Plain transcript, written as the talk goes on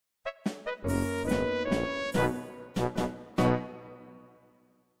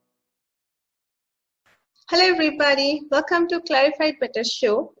Hello everybody, welcome to Clarifiedbetter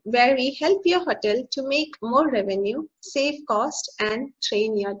show where we help your hotel to make more revenue, save cost and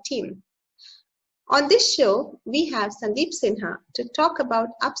train your team. On this show, we have Sandeep Sinha to talk about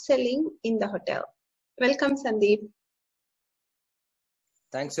upselling in the hotel. Welcome Sandeep.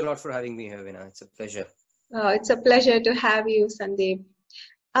 Thanks a lot for having me here, Veena. It's a pleasure. It's a pleasure to have you, Sandeep.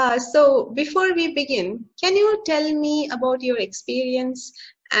 So before we begin, can you tell me about your experience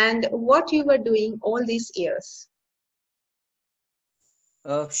and what you were doing all these years?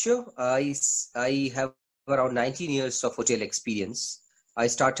 Sure. I have around 19 years of hotel experience. I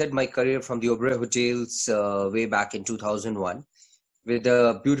started my career from the Oberoi Hotels way back in 2001 with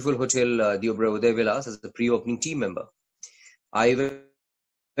the beautiful hotel, the Oberoi Uday Villas, as the pre-opening team member. I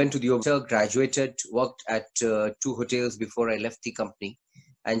went to the Oberoi, graduated, worked at two hotels before I left the company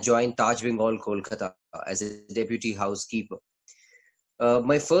and joined Taj Bengal, Kolkata as a deputy housekeeper.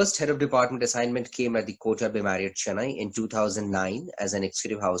 My first head of department assignment came at the Kota Bay Marriott Chennai in 2009 as an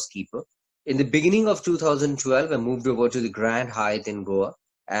executive housekeeper. In the beginning of 2012, I moved over to the Grand Hyatt in Goa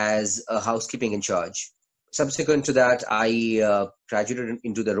as a housekeeping in charge. Subsequent to that, I graduated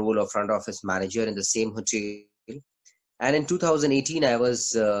into the role of front office manager in the same hotel. And in 2018, I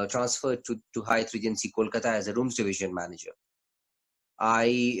was transferred to Hyatt Regency Kolkata as a rooms division manager.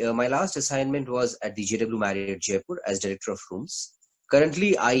 My last assignment was at the JW Marriott Jaipur as director of rooms.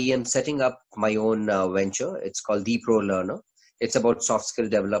 Currently, I am setting up my own venture. It's called The Pro Learner. It's about soft skill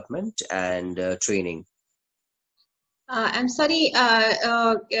development and training. I'm sorry,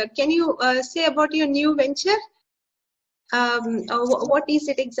 can you say about your new venture? What is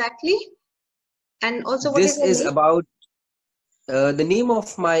it exactly? And also, what This is the is name? about the name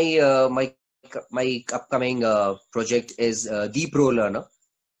of my upcoming project is The Pro Learner.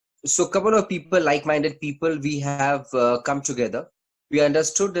 So, a couple of people, like-minded people, we have come together. We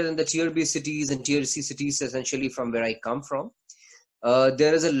understood that in the Tier B cities and Tier C cities, essentially from where I come from,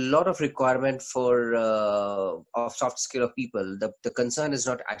 there is a lot of requirement for of soft skill of people. The concern is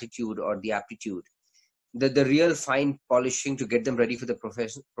not attitude or the aptitude. The real fine polishing to get them ready for the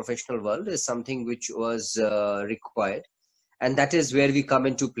professional world is something which was required, and that is where we come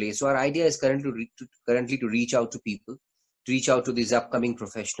into play. So our idea is currently to reach out to people, to reach out to these upcoming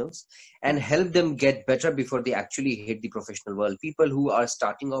professionals and help them get better before they actually hit the professional world. People who are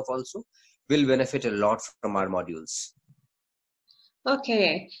starting off also will benefit a lot from our modules.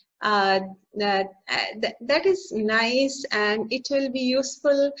 Okay, that is nice, and it will be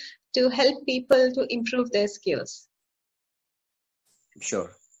useful to help people to improve their skills.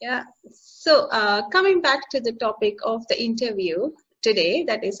 Sure. Yeah. So coming back to the topic of the interview today,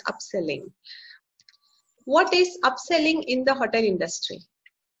 that is upselling. What is upselling in the hotel industry?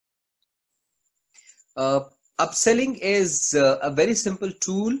 Upselling is a very simple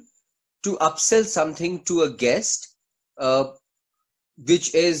tool to upsell something to a guest,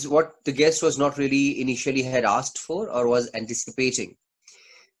 which is what the guest was not really initially had asked for or was anticipating.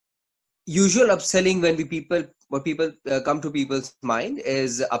 Usual upselling when people come to people's mind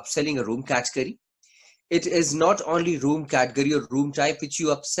is upselling a room category. It is not only room category or room type which you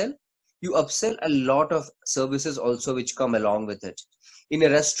upsell a lot of services also which come along with it. In a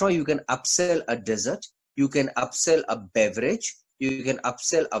restaurant, you can upsell a dessert, you can upsell a beverage, you can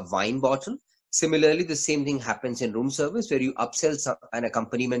upsell a wine bottle. Similarly, the same thing happens in room service where you upsell an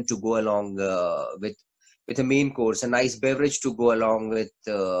accompaniment to go along with a main course, a nice beverage to go along with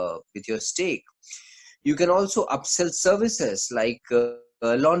your steak. You can also upsell services like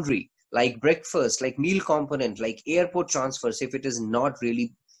laundry, like breakfast, like meal component, like airport transfers if it is not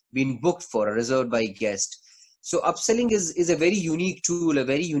really been booked for or reserved by a guest. So upselling is a very unique tool, a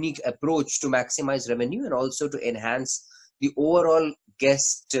very unique approach to maximize revenue and also to enhance the overall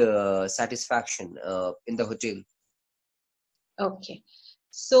guest satisfaction in the hotel. Okay.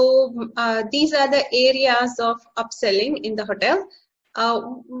 So these are the areas of upselling in the hotel.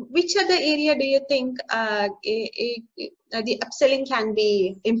 Which other area do you think the upselling can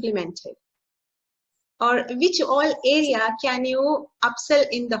be implemented? Or which all area can you upsell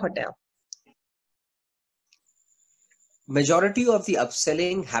in the hotel? Majority of the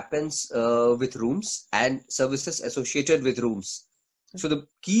upselling happens with rooms and services associated with rooms. So the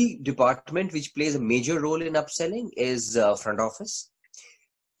key department which plays a major role in upselling is front office.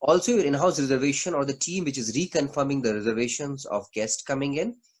 Also, your in-house reservation or the team which is reconfirming the reservations of guests coming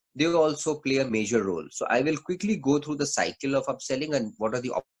in, they also play a major role. So I will quickly go through the cycle of upselling and what are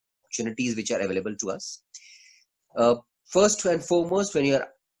the opportunities which are available to us. First and foremost, when you're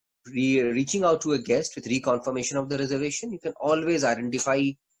reaching out to a guest with reconfirmation of the reservation, you can always identify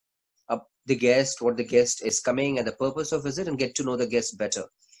the guest, what the guest is coming and the purpose of visit and get to know the guest better.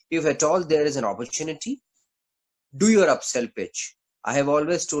 If at all there is an opportunity, do your upsell pitch. I have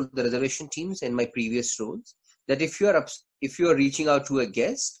always told the reservation teams in my previous roles that if you are reaching out to a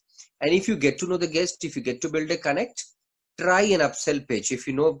guest, and if you get to know the guest, if you get to build a connect, try an upsell pitch. If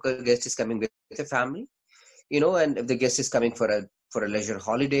you know a guest is coming with a family, and if the guest is coming for a leisure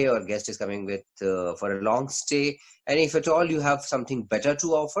holiday, or guest is coming with for a long stay, and if at all you have something better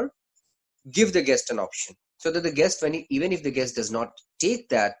to offer, give the guest an option, so that the guest, even if the guest does not take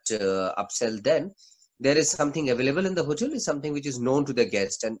that upsell, then there is something available in the hotel, is something which is known to the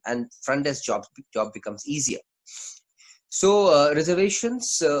guest, and front desk job becomes easier. So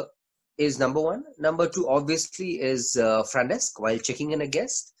reservations is number one. Number two, obviously, is front desk. While checking in a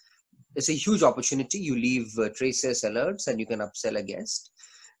guest, it's a huge opportunity. You leave traces, alerts, and you can upsell a guest.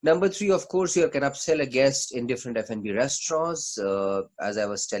 Number three, of course, you can upsell a guest in different F&B restaurants, as I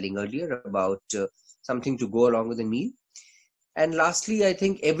was telling earlier, about something to go along with the meal. And lastly, I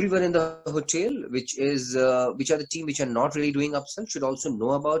think everyone in the hotel, which are the team which are not really doing upsell, should also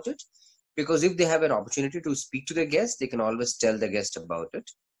know about it. Because if they have an opportunity to speak to the guest, they can always tell the guest about it.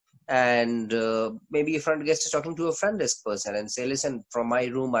 And maybe a front guest is talking to a front desk person and say, listen, from my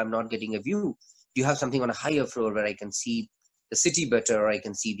room, I'm not getting a view. Do you have something on a higher floor where I can see the city better, or I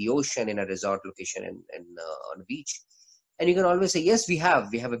can see the ocean in a resort location on a beach? And you can always say, yes, we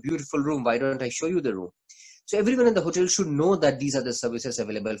have a beautiful room. Why don't I show you the room? So everyone in the hotel should know that these are the services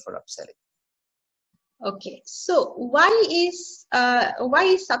available for upselling. Okay, so why is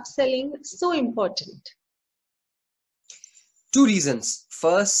upselling so important? Two reasons.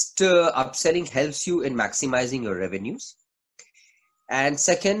 First, upselling helps you in maximizing your revenues. And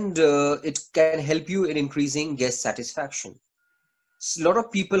second, it can help you in increasing guest satisfaction. A lot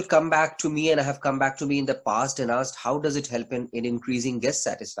of people come back to me, and have come back to me in the past and asked, how does it help in increasing guest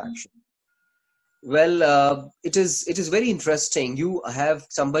satisfaction? Well, it is very interesting. You have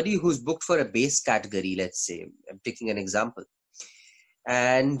somebody who's booked for a base category, let's say. I'm taking an example.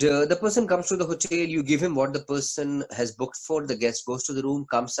 And the person comes to the hotel, you give him what the person has booked for, the guest goes to the room,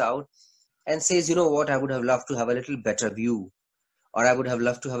 comes out and says, you know what, I would have loved to have a little better view, or I would have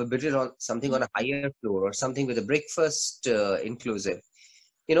loved to have a bit on something on a higher floor, or something with a breakfast inclusive.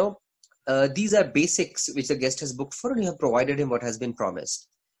 These are basics which the guest has booked for, and you have provided him what has been promised.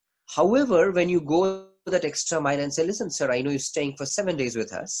 However, when you go that extra mile and say, listen, sir, I know you're staying for 7 days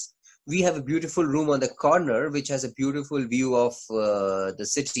with us. We have a beautiful room on the corner which has a beautiful view of the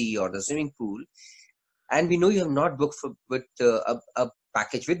city or the swimming pool. And we know you have not booked with a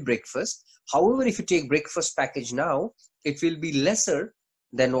package with breakfast. However, if you take breakfast package now, it will be lesser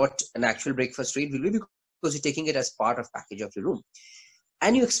than what an actual breakfast rate will be, because you're taking it as part of package of your room.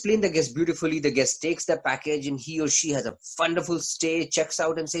 And you explain the guest beautifully. The guest takes the package and he or she has a wonderful stay, checks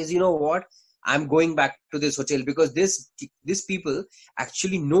out and says, you know what, I'm going back to this hotel because these people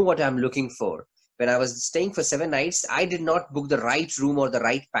actually know what I'm looking for. When I was staying for 7 nights, I did not book the right room or the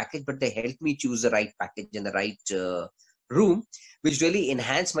right package, but they helped me choose the right package and the right room, which really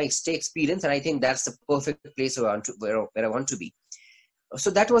enhanced my stay experience. And I think that's the perfect place where I want to be. So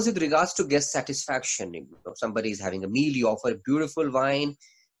that was with regards to guest satisfaction. If somebody is having a meal, you offer a beautiful wine,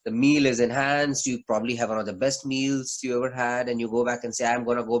 the meal is enhanced, you probably have one of the best meals you ever had, and you go back and say, I'm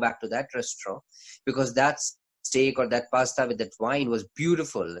going to go back to that restaurant because that steak or that pasta with that wine was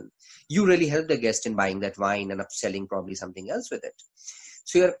beautiful. And you really helped the guest in buying that wine and upselling probably something else with it.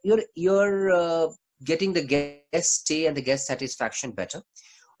 So you're getting the guest stay and the guest satisfaction better.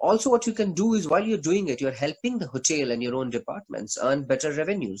 Also, what you can do is, while you're doing it, you're helping the hotel and your own departments earn better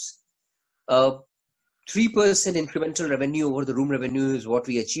revenues. 3% incremental revenue over the room revenue is what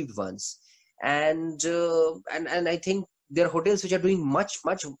we achieved once. And I think there are hotels which are doing much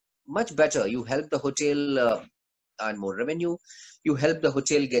better. You help the hotel earn more revenue. You help the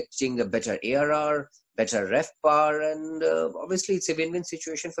hotel getting a better ARR, better RevPAR, and obviously it's a win-win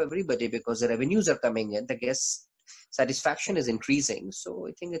situation for everybody because the revenues are coming in, the guests satisfaction is increasing. So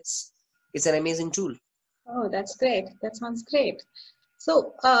I think it's an amazing tool. Oh, that's great. That sounds great.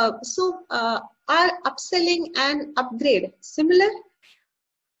 So, are upselling and upgrade similar?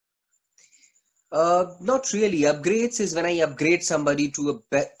 Not really. Upgrades is when I upgrade somebody to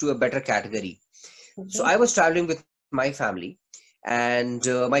a better category. Okay. So I was traveling with my family and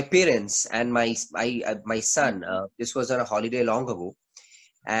my parents and my son. This was on a holiday long ago.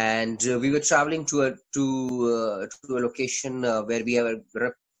 And we were traveling to a location where we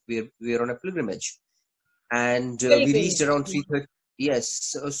were on a pilgrimage, and we reached around 3:30.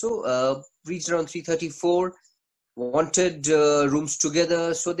 Yes, so reached around 3:34. Wanted rooms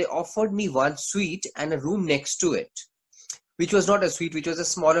together, so they offered me one suite and a room next to it, which was not a suite, which was a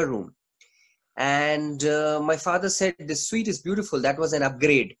smaller room. And my father said, "This suite is beautiful." That was an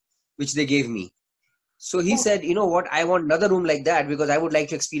upgrade which they gave me. So he said, you know what, I want another room like that because I would like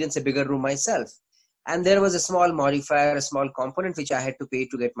to experience a bigger room myself. And there was a small modifier, a small component which I had to pay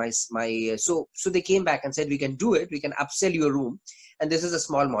to get so they came back and said, we can do it, we can upsell your room, and this is a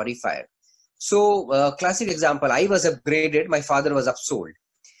small modifier. So classic example, I was upgraded, my father was upsold.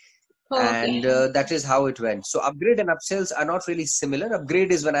 And that is how it went. So upgrade and upsells are not really similar.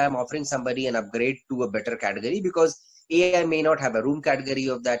 Upgrade is when I am offering somebody an upgrade to a better category, because I may not have a room category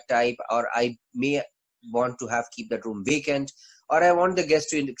of that type, or I may want to keep that room vacant, or I want the guest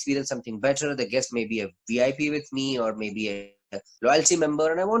to experience something better. The guest may be a VIP with me, or maybe a loyalty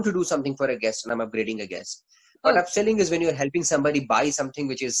member, and I want to do something for a guest, and I'm upgrading a guest. But upselling is when you're helping somebody buy something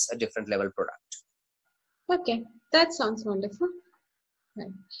which is a different level product. Okay, that sounds wonderful.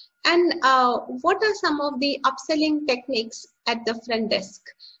 Right. And what are some of the upselling techniques at the front desk?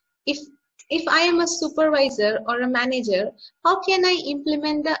 If I am a supervisor or a manager, how can I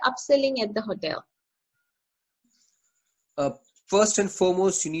implement the upselling at the hotel? First and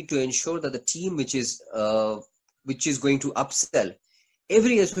foremost, you need to ensure that the team which is going to upsell,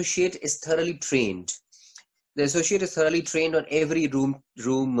 every associate is thoroughly trained. The associate is thoroughly trained on every room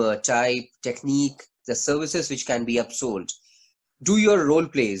type, technique, the services which can be upsold. Do your role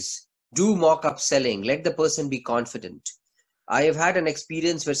plays, do mock upselling, let the person be confident. I have had an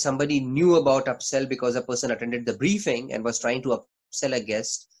experience where somebody knew about upsell because a person attended the briefing and was trying to upsell a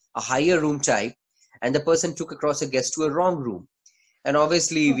guest a higher room type, and the person took across a guest to a wrong room. And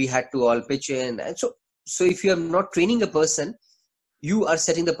obviously we had to all pitch in. And so if you are not training a person, you are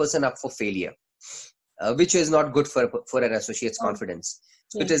setting the person up for failure, which is not good for an associate's confidence.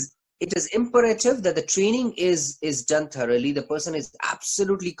 So it is imperative that the training is done thoroughly. The person is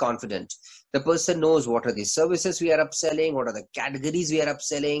absolutely confident. The person knows what are the services we are upselling, what are the categories we are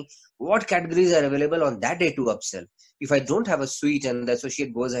upselling, what categories are available on that day to upsell. If I don't have a suite and the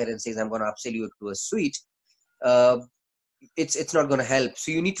associate goes ahead and says, I'm going to upsell you to a suite, it's not going to help.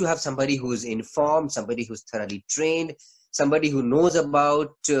 So you need to have somebody who's informed, somebody who's thoroughly trained, somebody who knows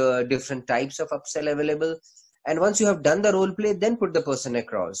about different types of upsell available. And once you have done the role play, then put the person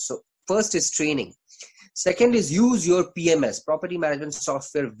across. So first is training. Second is use your PMS, property management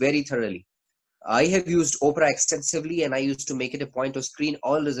software, very thoroughly. I have used Opera extensively, and I used to make it a point to screen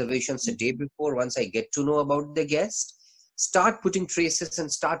all reservations the day before. Once I get to know about the guest, start putting traces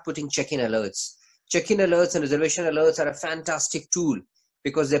and start putting check-in alerts. Check-in alerts and reservation alerts are a fantastic tool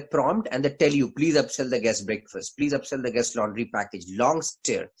because they prompt and they tell you, please upsell the guest breakfast, please upsell the guest laundry package, long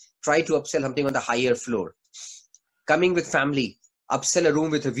stay, try to upsell something on the higher floor. Coming with family, upsell a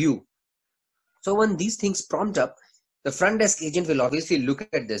room with a view. So when these things prompt up, the front desk agent will obviously look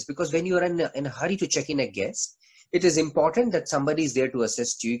at this, because when you are in a hurry to check in a guest, it is important that somebody is there to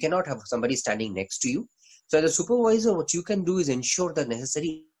assist you. You cannot have somebody standing next to you. So as a supervisor, what you can do is ensure that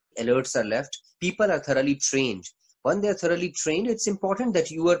necessary alerts are left. People are thoroughly trained. When they are thoroughly trained, it's important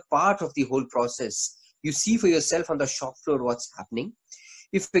that you are part of the whole process. You see for yourself on the shop floor what's happening.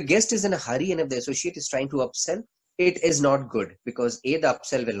 If a guest is in a hurry and if the associate is trying to upsell, it is not good, because A, the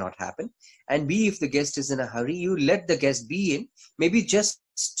upsell will not happen, and B, if the guest is in a hurry, you let the guest be in. Maybe just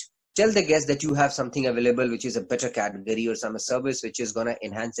tell the guest that you have something available which is a better category or some service which is going to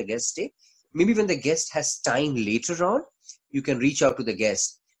enhance the guest stay. Maybe when the guest has time later on, you can reach out to the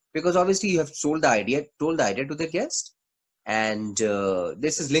guest, because obviously you have told the idea to the guest, and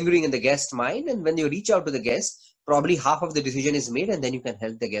this is lingering in the guest's mind. And when you reach out to the guest, probably half of the decision is made, and then you can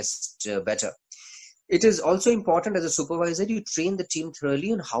help the guest better. It is also important as a supervisor, you train the team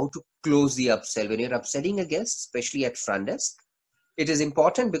thoroughly on how to close the upsell. When you're upselling a guest, especially at front desk, it is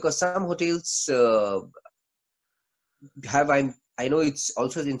important because some hotels I know it's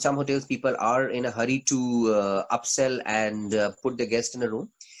also in some hotels, people are in a hurry to upsell and put the guest in a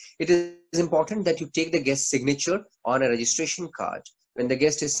room. It is important that you take the guest signature on a registration card. When the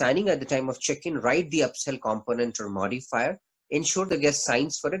guest is signing at the time of check-in, write the upsell component or modifier. Ensure the guest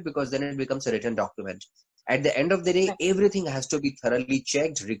signs for it, because then it becomes a written document. At the end of the day, everything has to be thoroughly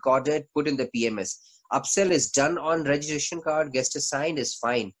checked, recorded, put in the PMS. Upsell is done on registration card, guest is signed, is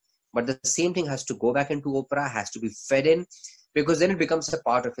fine. But the same thing has to go back into Opera, has to be fed in, because then it becomes a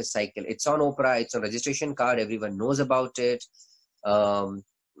part of a cycle. It's on Opera, it's on registration card, everyone knows about it. You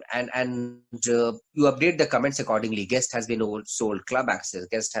update the comments accordingly. Guest has been sold club access,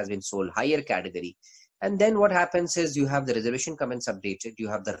 guest has been sold higher category. And then what happens is you have the reservation comments updated, you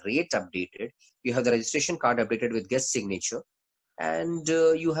have the rate updated, you have the registration card updated with guest signature, and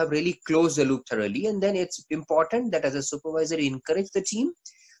you have really closed the loop thoroughly. And then it's important that as a supervisor, you encourage the team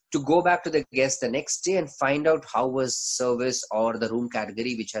to go back to the guest the next day and find out how was service or the room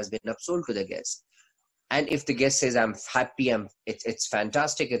category which has been upsold to the guest. And if the guest says, I'm happy, it's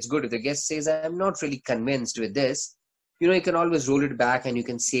fantastic, it's good. If the guest says, I'm not really convinced with this, you can always roll it back and you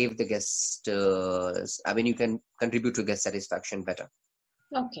can save the guest. You can contribute to guest satisfaction better.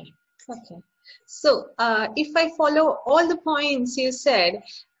 Okay. Okay. So, if I follow all the points you said,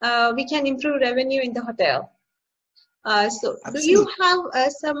 we can improve revenue in the hotel. So, do you Absolutely.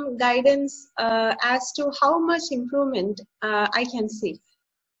 have some guidance as to how much improvement I can see?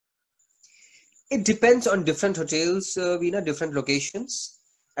 It depends on different hotels, Veena, different locations,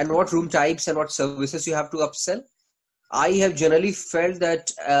 and what room types and what services you have to upsell. I have generally felt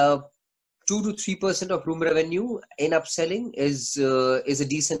that 2 to 3% of room revenue in upselling is a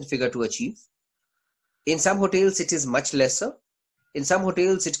decent figure to achieve. In some hotels, it is much lesser. In some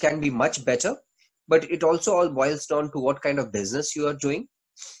hotels, it can be much better. But it also all boils down to what kind of business you are doing,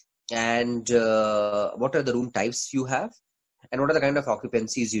 and what are the room types you have, and what are the kind of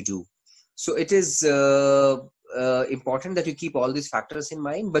occupancies you do. So it is important that you keep all these factors in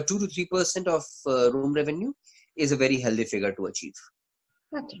mind. But 2 to 3% of room revenue is a very healthy figure to achieve.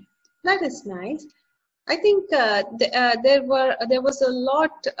 Okay, that is nice. I think there was a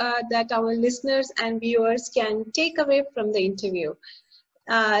lot that our listeners and viewers can take away from the interview,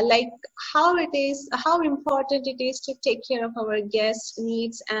 like how important it is to take care of our guests'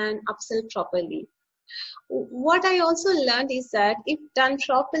 needs and upsell properly. What I also learned is that if done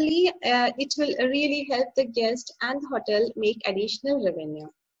properly, it will really help the guest and the hotel make additional revenue.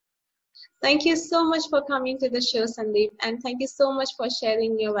 Thank you so much for coming to the show, Sandeep, and thank you so much for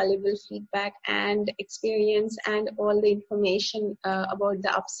sharing your valuable feedback and experience and all the information about the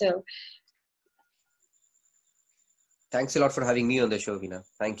upsell. Thanks a lot for having me on the show, Veena.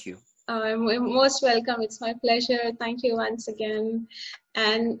 Thank you. Most welcome. It's my pleasure. Thank you once again.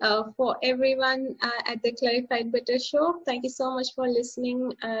 And for everyone at the Clarified Better show, thank you so much for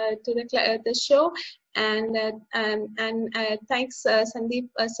listening to the show. And thanks, Sandeep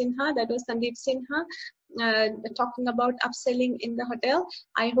Sinha. That was Sandeep Sinha talking about upselling in the hotel.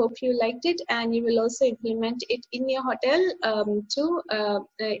 I hope you liked it, and you will also implement it in your hotel to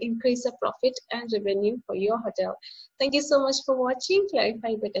increase the profit and revenue for your hotel. Thank you so much for watching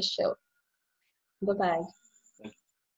Clarified Better show. Bye-bye.